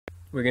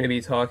We're going to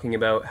be talking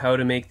about how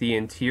to make the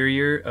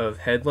interior of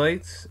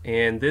headlights,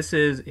 and this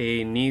is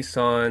a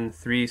Nissan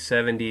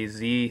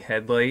 370Z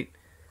headlight,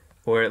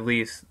 or at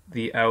least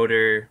the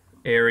outer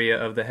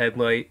area of the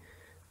headlight,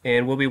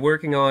 and we'll be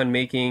working on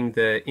making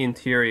the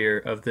interior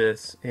of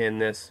this in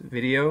this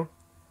video.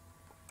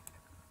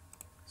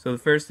 So the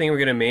first thing we're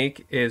going to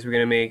make is we're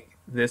going to make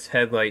this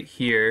headlight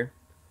here.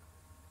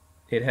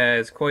 It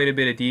has quite a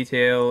bit of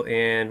detail,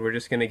 and we're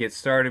just going to get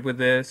started with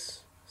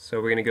this.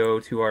 So we're going to go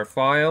to our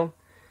file.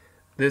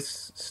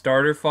 This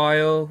starter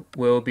file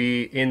will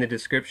be in the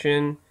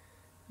description.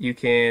 You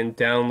can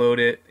download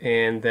it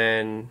and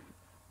then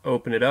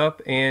open it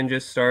up and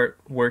just start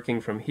working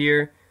from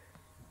here.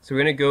 So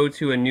we're going to go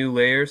to a new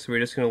layer, so we're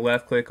just going to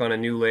left click on a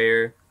new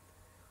layer.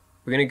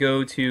 We're going to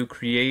go to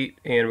create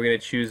and we're going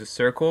to choose a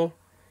circle.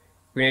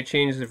 We're going to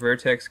change the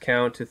vertex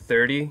count to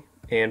 30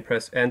 and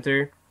press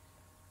enter.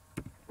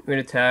 We're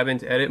going to tab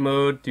into edit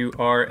mode, do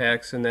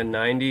RX and then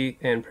 90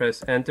 and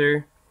press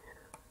enter.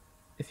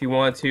 If you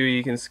want to,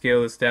 you can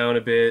scale this down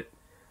a bit.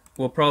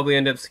 We'll probably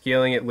end up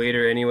scaling it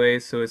later anyway,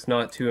 so it's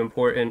not too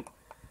important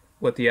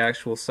what the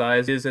actual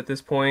size is at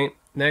this point.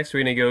 Next,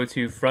 we're going to go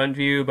to front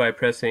view by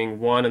pressing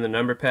 1 on the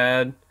number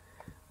pad.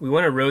 We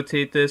want to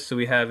rotate this so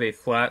we have a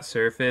flat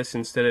surface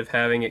instead of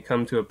having it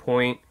come to a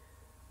point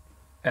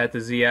at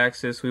the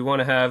z-axis. We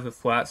want to have a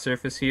flat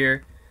surface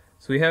here.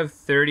 So we have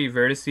 30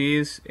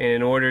 vertices, and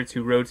in order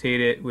to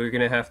rotate it, we're going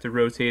to have to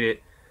rotate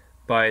it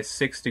by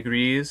 6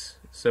 degrees.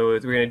 So we're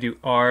going to do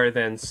R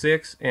then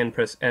 6 and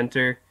press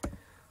enter.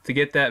 To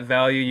get that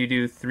value, you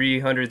do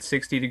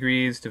 360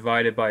 degrees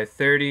divided by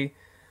 30,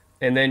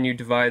 and then you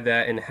divide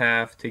that in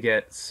half to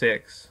get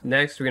 6.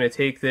 Next, we're going to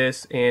take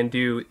this and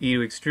do E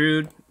to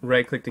extrude,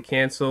 right click to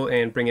cancel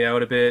and bring it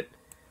out a bit.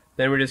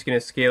 Then we're just going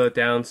to scale it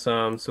down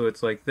some so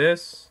it's like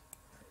this.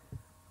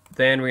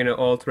 Then we're going to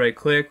alt right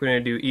click, we're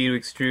going to do E to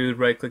extrude,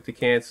 right click to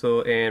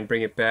cancel and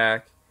bring it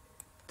back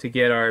to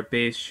get our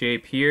base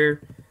shape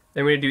here.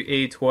 Then we're going to do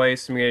A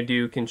twice, and we're going to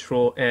do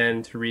Control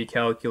N to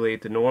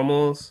recalculate the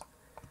normals.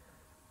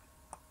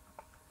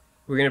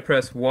 We're going to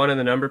press 1 on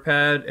the number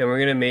pad, and we're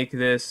going to make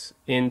this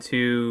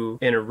into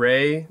an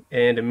array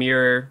and a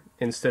mirror.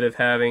 Instead of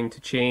having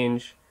to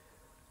change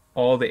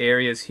all the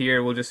areas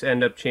here, we'll just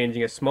end up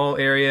changing a small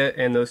area,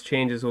 and those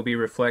changes will be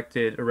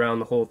reflected around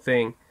the whole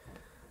thing.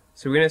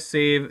 So we're going to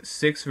save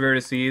 6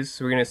 vertices.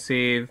 So we're going to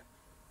save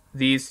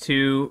these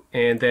 2,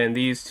 and then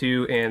these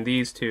 2, and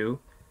these 2.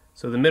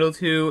 So the middle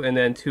 2 and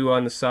then 2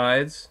 on the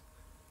sides.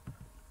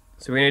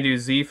 So we're going to do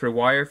Z for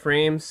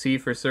wireframe, C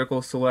for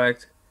circle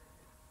select,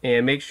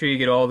 and make sure you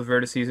get all the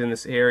vertices in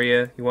this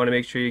area. You want to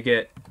make sure you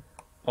get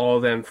all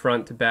of them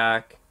front to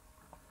back.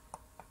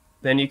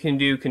 Then you can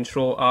do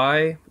Control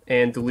I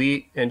and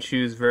delete and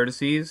choose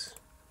vertices.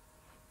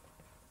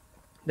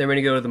 Then we're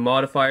going to go to the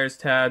Modifiers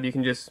tab. You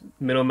can just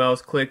middle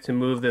mouse click to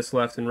move this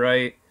left and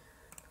right.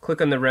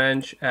 Click on the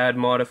wrench, add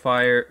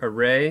modifier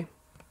array.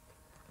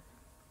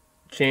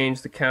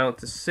 Change the count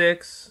to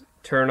 6,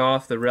 turn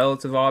off the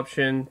relative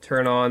option,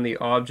 turn on the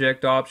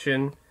object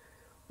option,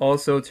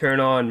 also turn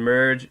on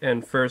merge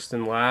and first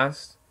and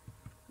last.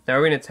 Now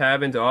we're going to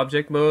tab into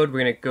object mode.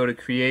 We're going to go to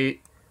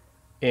create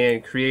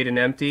and create an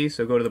empty,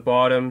 so go to the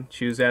bottom,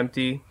 choose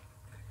empty,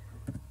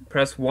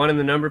 press 1 in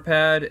the number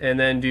pad and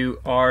then do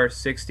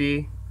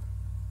R60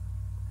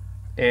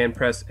 and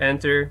press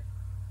enter.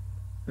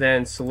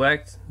 Then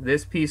select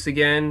this piece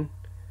again,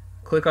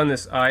 click on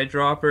this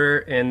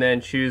eyedropper and then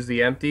choose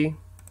the empty.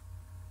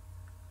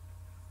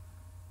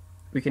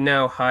 We can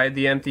now hide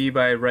the empty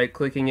by right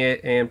clicking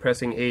it and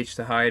pressing H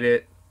to hide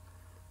it.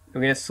 I'm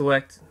going to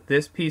select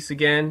this piece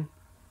again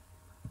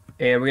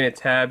and we're going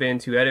to tab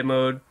into edit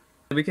mode.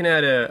 We can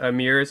add a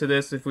mirror to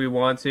this if we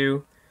want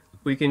to.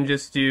 We can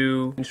just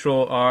do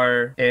Control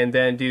R and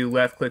then do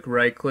left click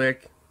right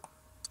click.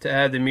 To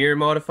add the mirror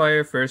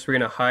modifier, first we're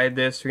going to hide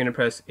this. We're going to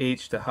press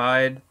H to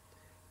hide.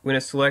 We're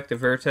going to select the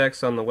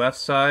vertex on the left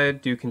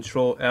side, do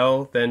Control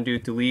L, then do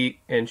delete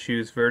and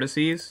choose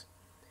vertices.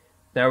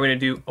 Now we're going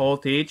to do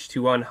Alt H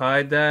to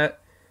unhide that.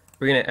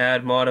 We're going to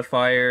add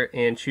modifier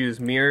and choose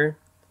mirror.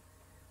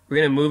 We're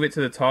going to move it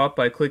to the top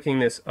by clicking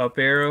this up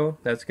arrow.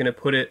 That's going to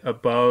put it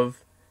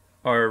above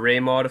our array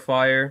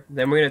modifier.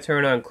 Then we're going to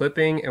turn on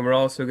clipping, and we're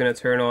also going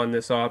to turn on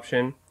this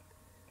option.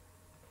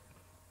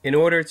 In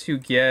order to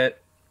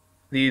get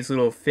these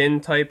little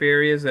fin type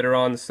areas that are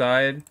on the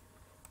side,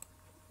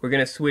 we're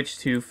going to switch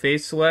to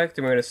face select,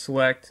 and we're going to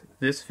select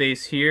this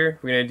face here.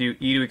 We're going to do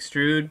E to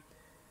extrude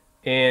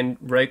and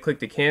right click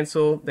to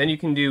cancel. Then you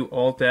can do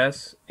Alt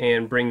S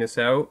and bring this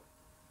out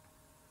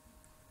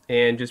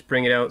and just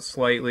bring it out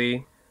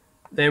slightly.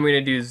 Then we're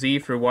going to do Z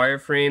for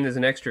wireframe. There's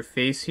an extra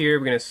face here.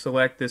 We're going to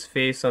select this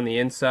face on the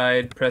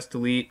inside, press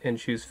delete and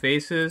choose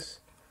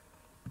faces.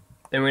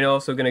 Then we're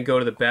also going to go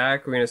to the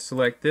back. We're going to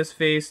select this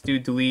face, do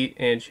delete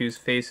and choose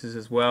faces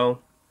as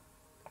well.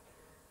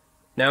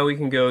 Now we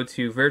can go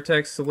to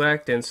vertex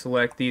select and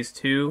select these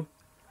 2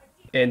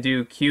 and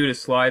do Q to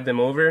slide them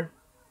over.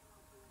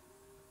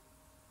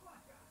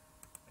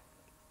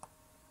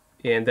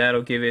 And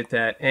that'll give it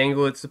that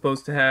angle it's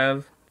supposed to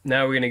have.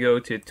 Now we're going to go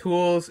to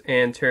Tools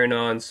and turn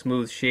on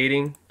Smooth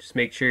Shading. Just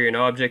make sure you're in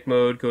Object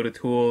Mode, go to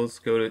Tools,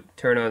 go to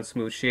Turn on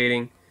Smooth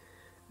Shading.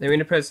 Then we're going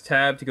to press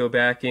Tab to go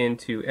back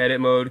into Edit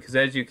Mode, because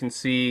as you can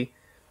see,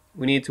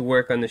 we need to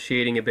work on the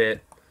shading a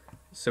bit.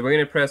 So we're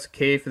going to press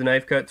K for the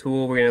knife cut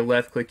tool, we're going to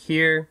left click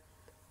here,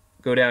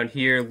 go down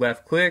here,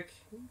 left click,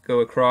 go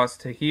across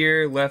to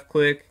here, left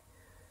click,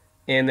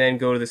 and then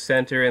go to the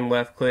center and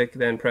left click,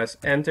 then press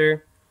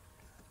Enter.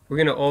 We're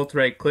going to Alt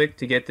right click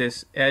to get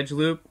this edge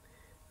loop.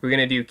 We're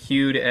going to do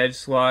Q to edge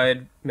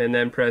slide and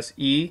then press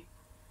E.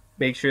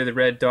 Make sure the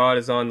red dot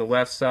is on the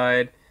left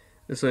side.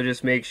 This will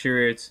just make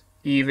sure it's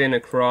even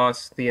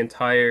across the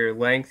entire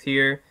length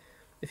here.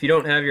 If you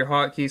don't have your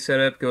hotkey set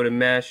up, go to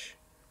Mesh,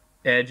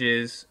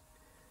 Edges,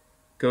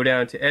 go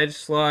down to Edge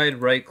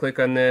Slide, right click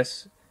on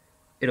this.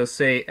 It'll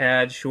say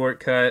Add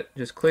Shortcut.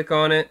 Just click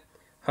on it,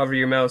 hover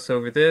your mouse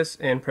over this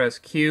and press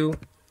Q,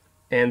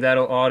 and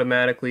that'll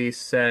automatically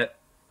set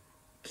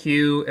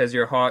Q as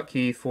your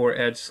hotkey for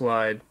Edge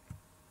Slide.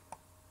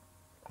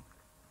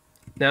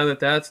 Now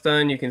that that's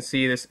done, you can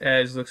see this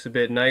edge looks a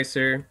bit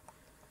nicer.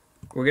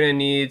 We're going to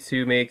need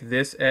to make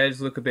this edge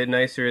look a bit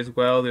nicer as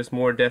well. There's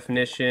more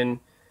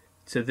definition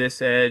to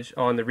this edge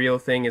on the real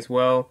thing as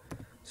well.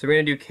 So we're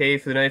going to do K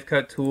for the knife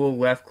cut tool,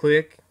 left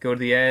click, go to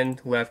the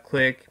end, left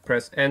click,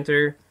 press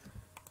Enter,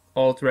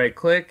 Alt right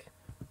click,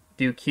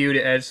 do Q to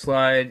edge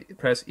slide,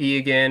 press E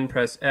again,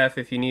 press F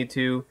if you need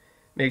to.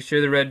 Make sure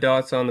the red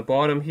dot's on the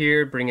bottom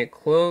here, bring it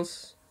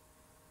close,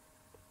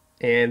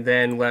 and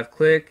then left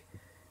click.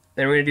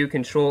 Then we're going to do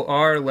Control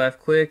R, left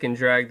click, and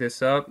drag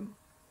this up.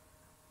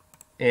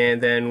 And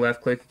then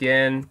left click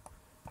again.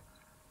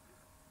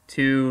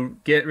 To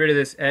get rid of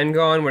this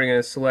N-gon, we're going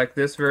to select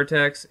this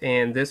vertex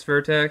and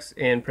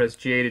press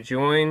J to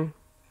join.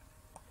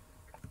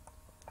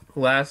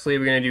 Lastly,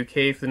 we're going to do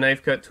K for the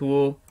knife cut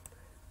tool.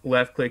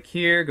 Left click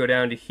here, go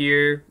down to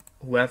here,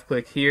 left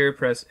click here,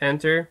 press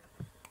Enter.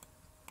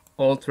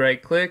 Alt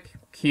right click,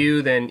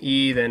 Q, then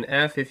E, then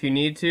F if you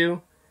need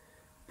to.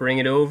 Bring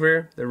it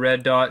over, the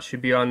red dot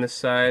should be on this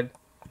side.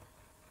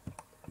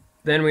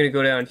 Then we're going to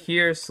go down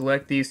here,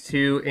 select these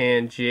two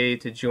and J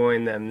to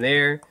join them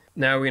there.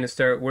 Now we're going to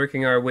start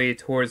working our way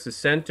towards the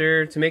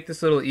center. To make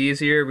this a little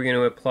easier, we're going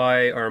to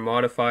apply our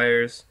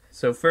modifiers.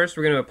 So first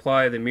we're going to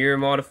apply the mirror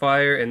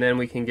modifier, and then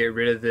we can get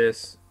rid of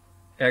this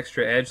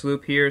extra edge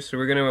loop here. So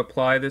we're going to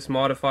apply this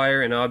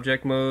modifier in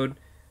object mode.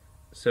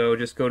 So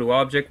just go to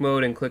object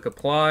mode and click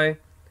apply.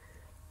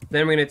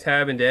 Then we're going to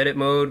tab into edit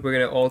mode. We're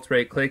going to alt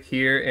right click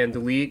here and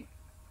delete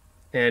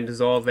and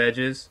dissolve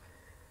edges.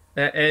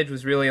 That edge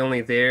was really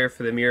only there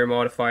for the mirror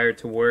modifier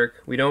to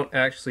work. We don't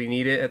actually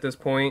need it at this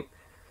point.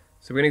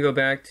 So we're going to go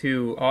back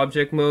to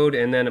object mode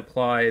and then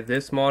apply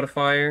this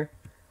modifier.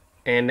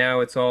 And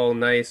now it's all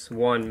nice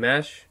one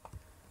mesh.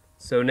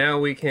 So now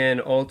we can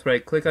alt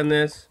right click on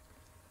this.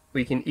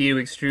 We can E to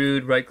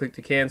extrude, right click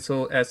to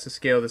cancel, S to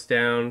scale this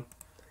down.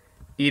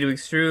 E to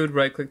extrude,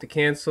 right click to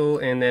cancel,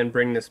 and then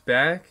bring this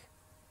back.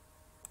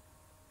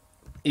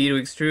 E to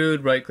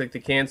extrude, right click to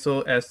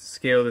cancel, S to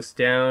scale this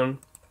down.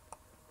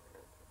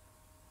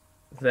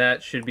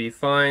 That should be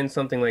fine,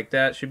 something like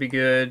that should be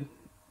good.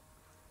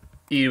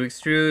 E to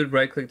extrude,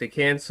 right click to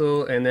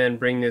cancel, and then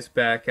bring this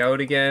back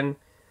out again.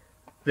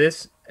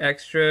 This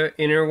extra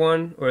inner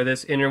one, or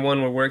this inner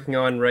one we're working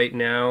on right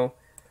now,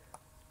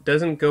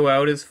 doesn't go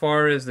out as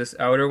far as this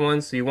outer one,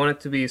 so you want it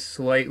to be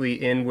slightly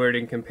inward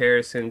in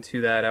comparison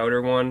to that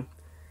outer one.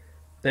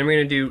 Then we're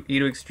going to do E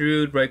to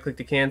extrude, right click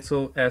to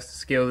cancel, S to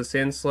scale this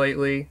in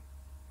slightly.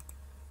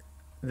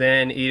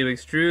 Then E to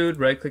extrude,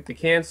 right click to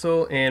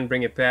cancel, and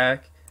bring it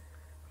back.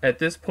 At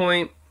this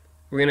point,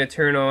 we're going to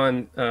turn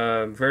on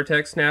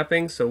vertex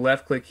snapping, so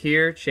left click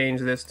here,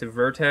 change this to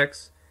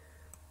vertex.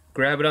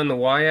 Grab it on the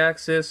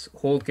y-axis,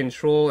 hold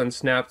control, and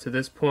snap to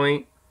this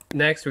point.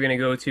 Next, we're going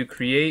to go to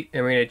create,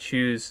 and we're going to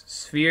choose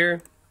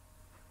sphere.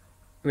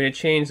 We're going to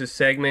change the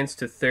segments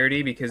to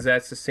 30 because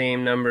that's the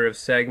same number of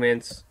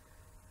segments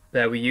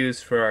that we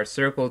used for our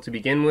circle to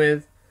begin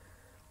with.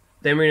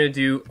 Then we're going to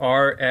do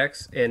R,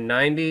 X, and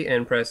 90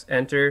 and press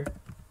enter.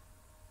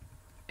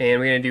 And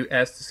we're going to do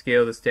S to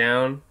scale this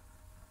down.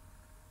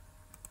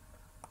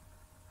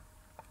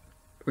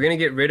 We're going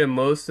to get rid of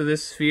most of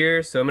this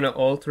sphere, so I'm going to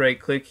alt right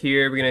click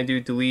here. We're going to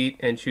do delete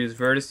and choose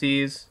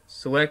vertices.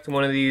 Select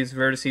one of these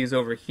vertices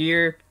over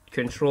here,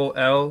 Control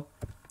L,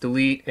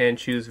 delete and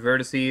choose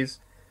vertices.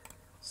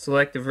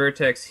 Select the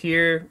vertex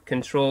here,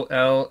 Control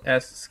L,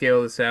 S to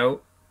scale this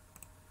out.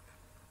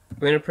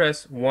 We're going to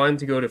press 1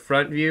 to go to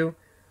front view.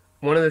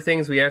 One of the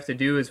things we have to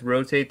do is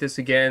rotate this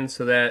again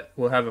so that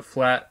we'll have a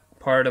flat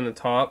part on the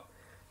top.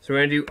 So we're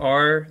going to do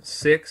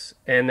R6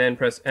 and then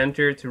press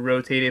enter to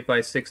rotate it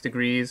by 6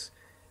 degrees.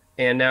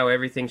 And now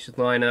everything should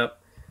line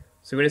up.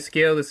 So we're going to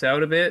scale this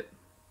out a bit,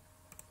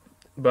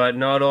 but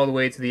not all the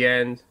way to the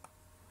end.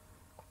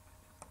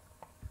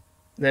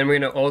 Then we're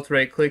going to alt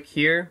right click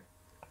here.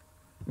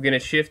 We're going to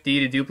shift D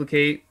to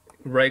duplicate,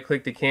 right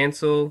click to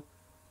cancel,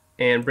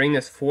 and bring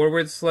this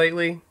forward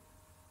slightly.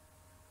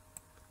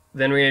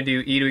 Then we're going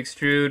to do E to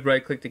extrude,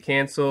 right click to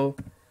cancel,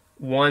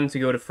 1 to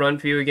go to front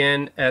view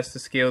again, S to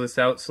scale this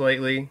out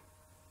slightly.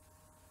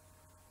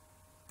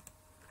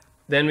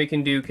 Then we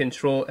can do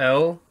Control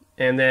L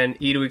and then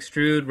E to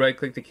extrude, right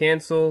click to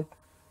cancel,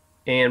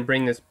 and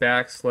bring this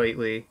back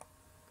slightly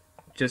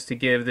just to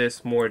give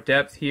this more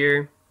depth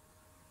here.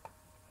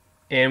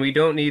 And we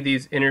don't need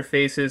these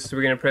interfaces, so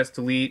we're going to press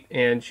delete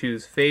and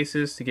choose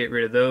faces to get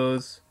rid of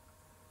those.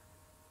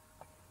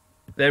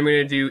 Then we're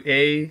going to do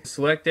A,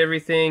 select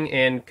everything,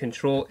 and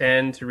Control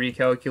N to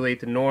recalculate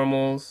the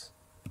normals.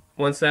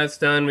 Once that's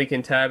done, we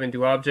can tab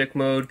into object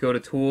mode, go to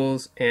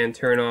tools, and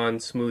turn on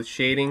smooth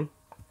shading.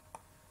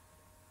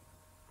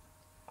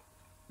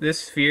 This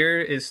sphere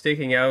is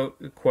sticking out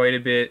quite a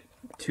bit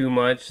too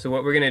much, so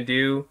what we're going to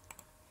do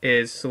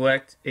is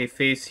select a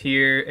face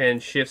here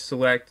and shift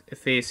select a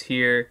face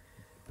here.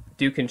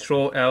 Do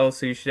Control L,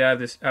 so you should have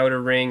this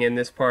outer ring and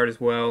this part as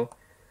well.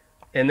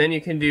 And then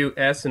you can do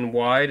S and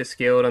Y to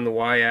scale it on the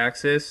Y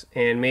axis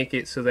and make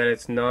it so that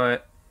it's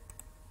not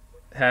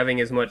having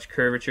as much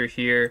curvature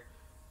here.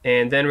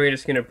 And then we're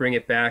just going to bring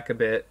it back a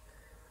bit.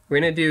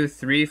 We're going to do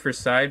 3 for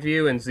side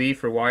view and Z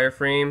for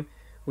wireframe.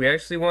 We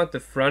actually want the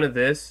front of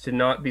this to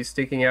not be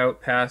sticking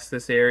out past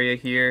this area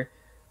here.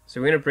 So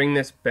we're going to bring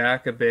this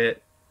back a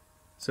bit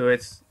so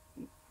it's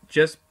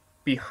just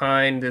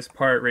behind this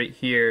part right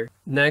here.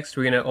 Next,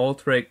 we're going to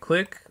alt right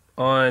click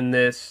on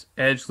this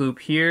edge loop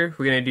here.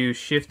 We're going to do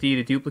Shift D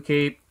to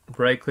duplicate,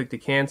 right click to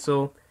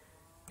cancel,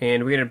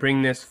 and we're going to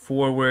bring this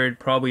forward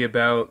probably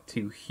about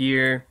to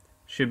here.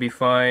 Should be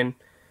fine.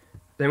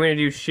 Then we're going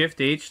to do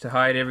Shift H to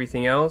hide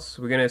everything else.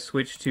 We're going to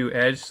switch to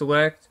edge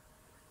select.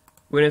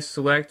 We're going to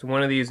select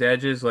one of these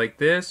edges like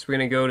this. We're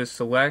going to go to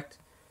select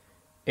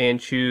and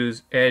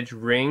choose edge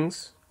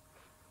rings.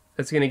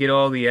 That's going to get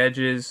all the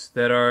edges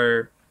that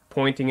are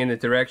pointing in the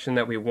direction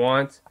that we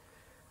want.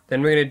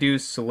 Then we're going to do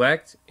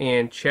select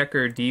and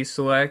checker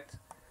deselect,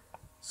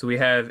 so we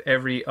have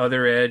every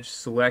other edge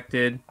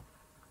selected.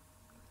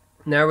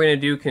 Now we're going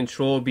to do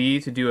Control B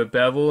to do a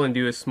bevel and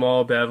do a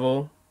small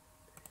bevel.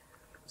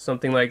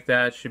 Something like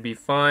that should be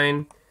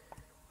fine.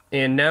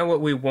 And now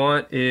what we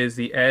want is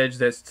the edge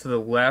that's to the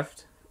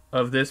left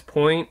of this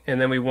point, and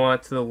then we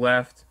want to the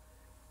left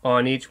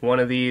on each one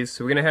of these.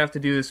 So we're going to have to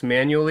do this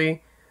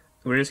manually.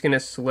 We're just going to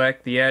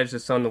select the edge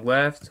that's on the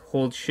left,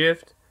 hold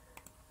Shift,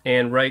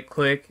 and right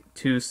click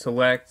to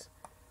select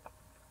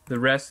the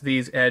rest of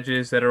these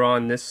edges that are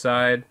on this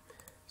side.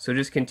 So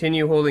just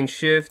continue holding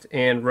Shift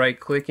and right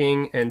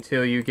clicking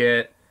until you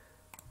get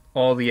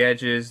all the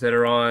edges that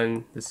are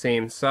on the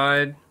same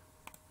side.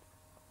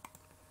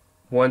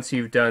 Once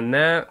you've done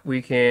that,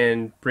 we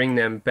can bring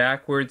them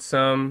backwards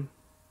some.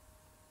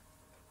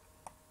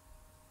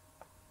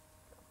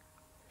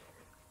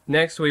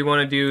 Next, what we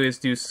want to do is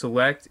do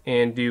select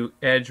and do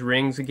edge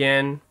rings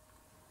again.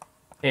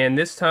 And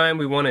this time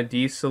we want to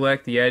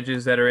deselect the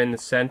edges that are in the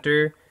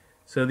center.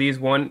 So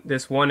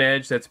this one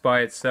edge that's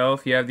by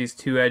itself, you have these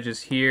 2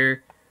 edges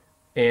here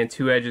and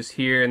 2 edges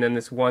here, and then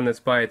this one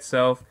that's by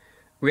itself.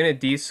 We're going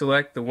to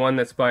deselect the one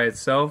that's by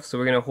itself, so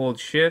we're going to hold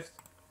Shift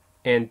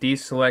and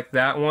deselect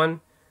that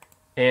one,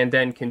 and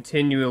then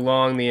continue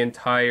along the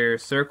entire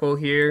circle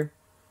here,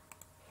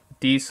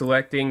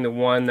 deselecting the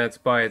one that's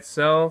by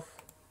itself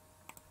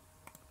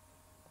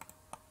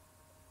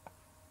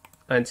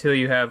until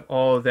you have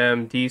all of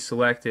them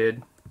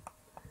deselected.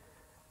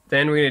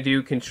 Then we're going to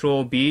do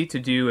Control B to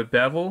do a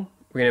bevel.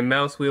 We're going to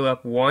mouse wheel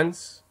up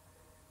once,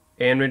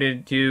 and we're going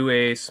to do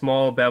a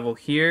small bevel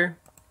here,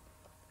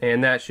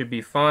 and that should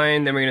be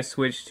fine. Then we're going to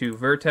switch to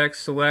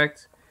vertex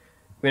select.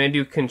 We're going to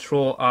do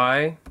Control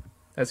I.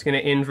 That's going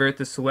to invert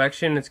the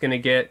selection. It's going to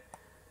get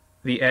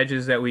the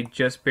edges that we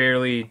just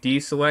barely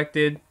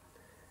deselected,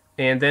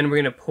 and then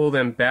we're going to pull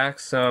them back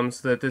some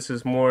so that this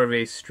is more of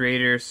a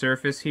straighter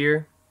surface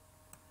here.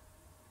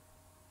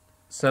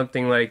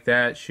 Something like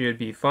that should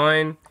be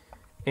fine.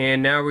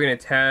 And now we're going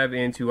to tab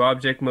into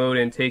object mode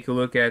and take a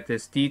look at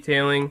this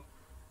detailing.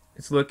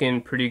 It's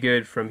looking pretty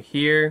good from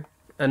here.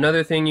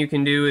 Another thing you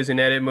can do is in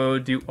edit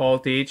mode, do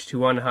Alt H to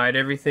unhide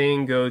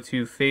everything, go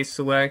to face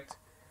select,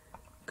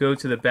 go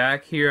to the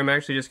back here. I'm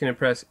actually just going to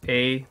press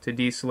A to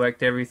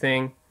deselect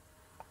everything.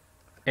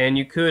 And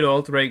you could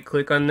alt right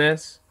click on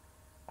this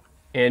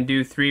and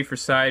do 3 for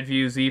side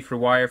view, Z for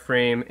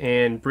wireframe,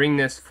 and bring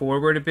this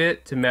forward a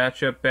bit to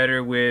match up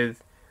better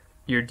with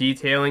your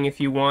detailing if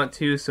you want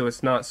to, so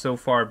it's not so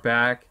far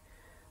back.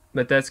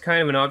 But that's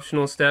kind of an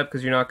optional step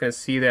because you're not going to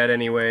see that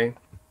anyway.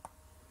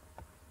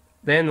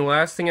 Then the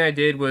last thing I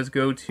did was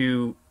go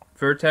to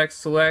vertex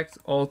select,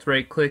 alt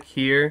right click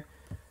here,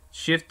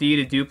 Shift D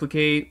to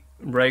duplicate,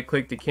 right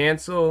click to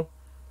cancel,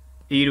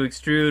 E to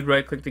extrude,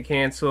 right click to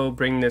cancel,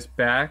 bring this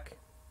back.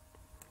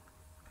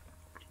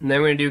 And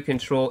then we're going to do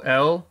Control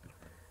L,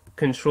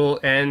 Control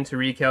N to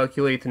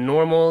recalculate the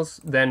normals,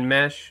 then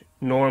mesh,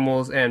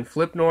 normals, and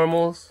flip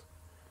normals.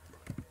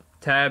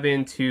 Tab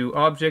into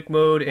object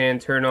mode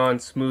and turn on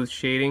smooth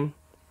shading.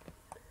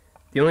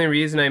 The only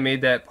reason I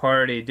made that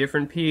part a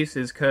different piece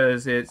is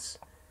because it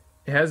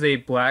has a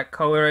black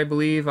color, I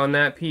believe, on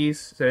that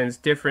piece, and it's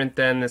different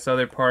than this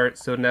other part,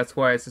 so that's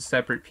why it's a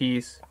separate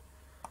piece.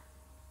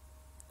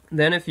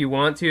 Then if you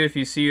want to, if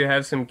you see you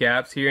have some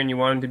gaps here and you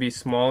want them to be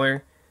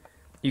smaller,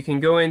 you can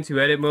go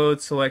into edit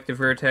mode, select the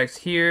vertex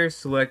here,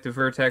 select the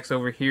vertex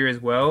over here as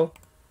well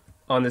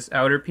on this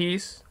outer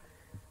piece.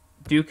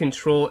 Do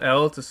Control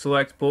L to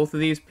select both of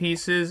these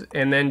pieces,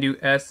 and then do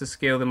S to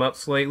scale them up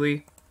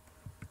slightly.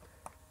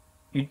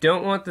 You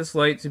don't want this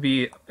light to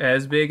be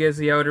as big as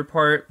the outer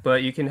part,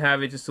 but you can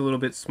have it just a little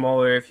bit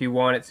smaller if you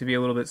want it to be a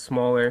little bit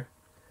smaller.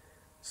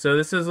 So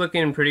this is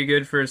looking pretty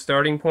good for a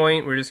starting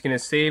point. We're just going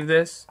to save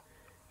this.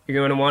 You're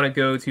going to want to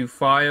go to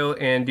File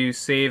and do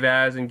Save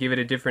As and give it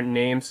a different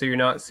name so you're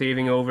not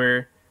saving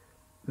over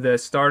the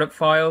startup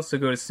file. So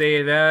go to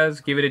Save As,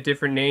 give it a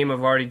different name,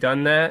 I've already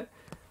done that,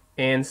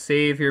 and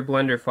save your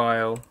Blender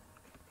file.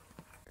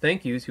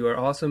 Thank you to our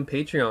awesome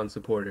Patreon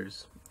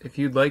supporters. If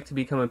you'd like to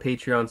become a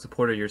Patreon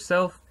supporter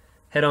yourself,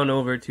 head on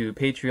over to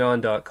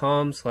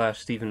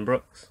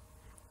patreon.com/StephenBrooks.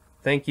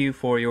 Thank you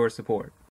for your support.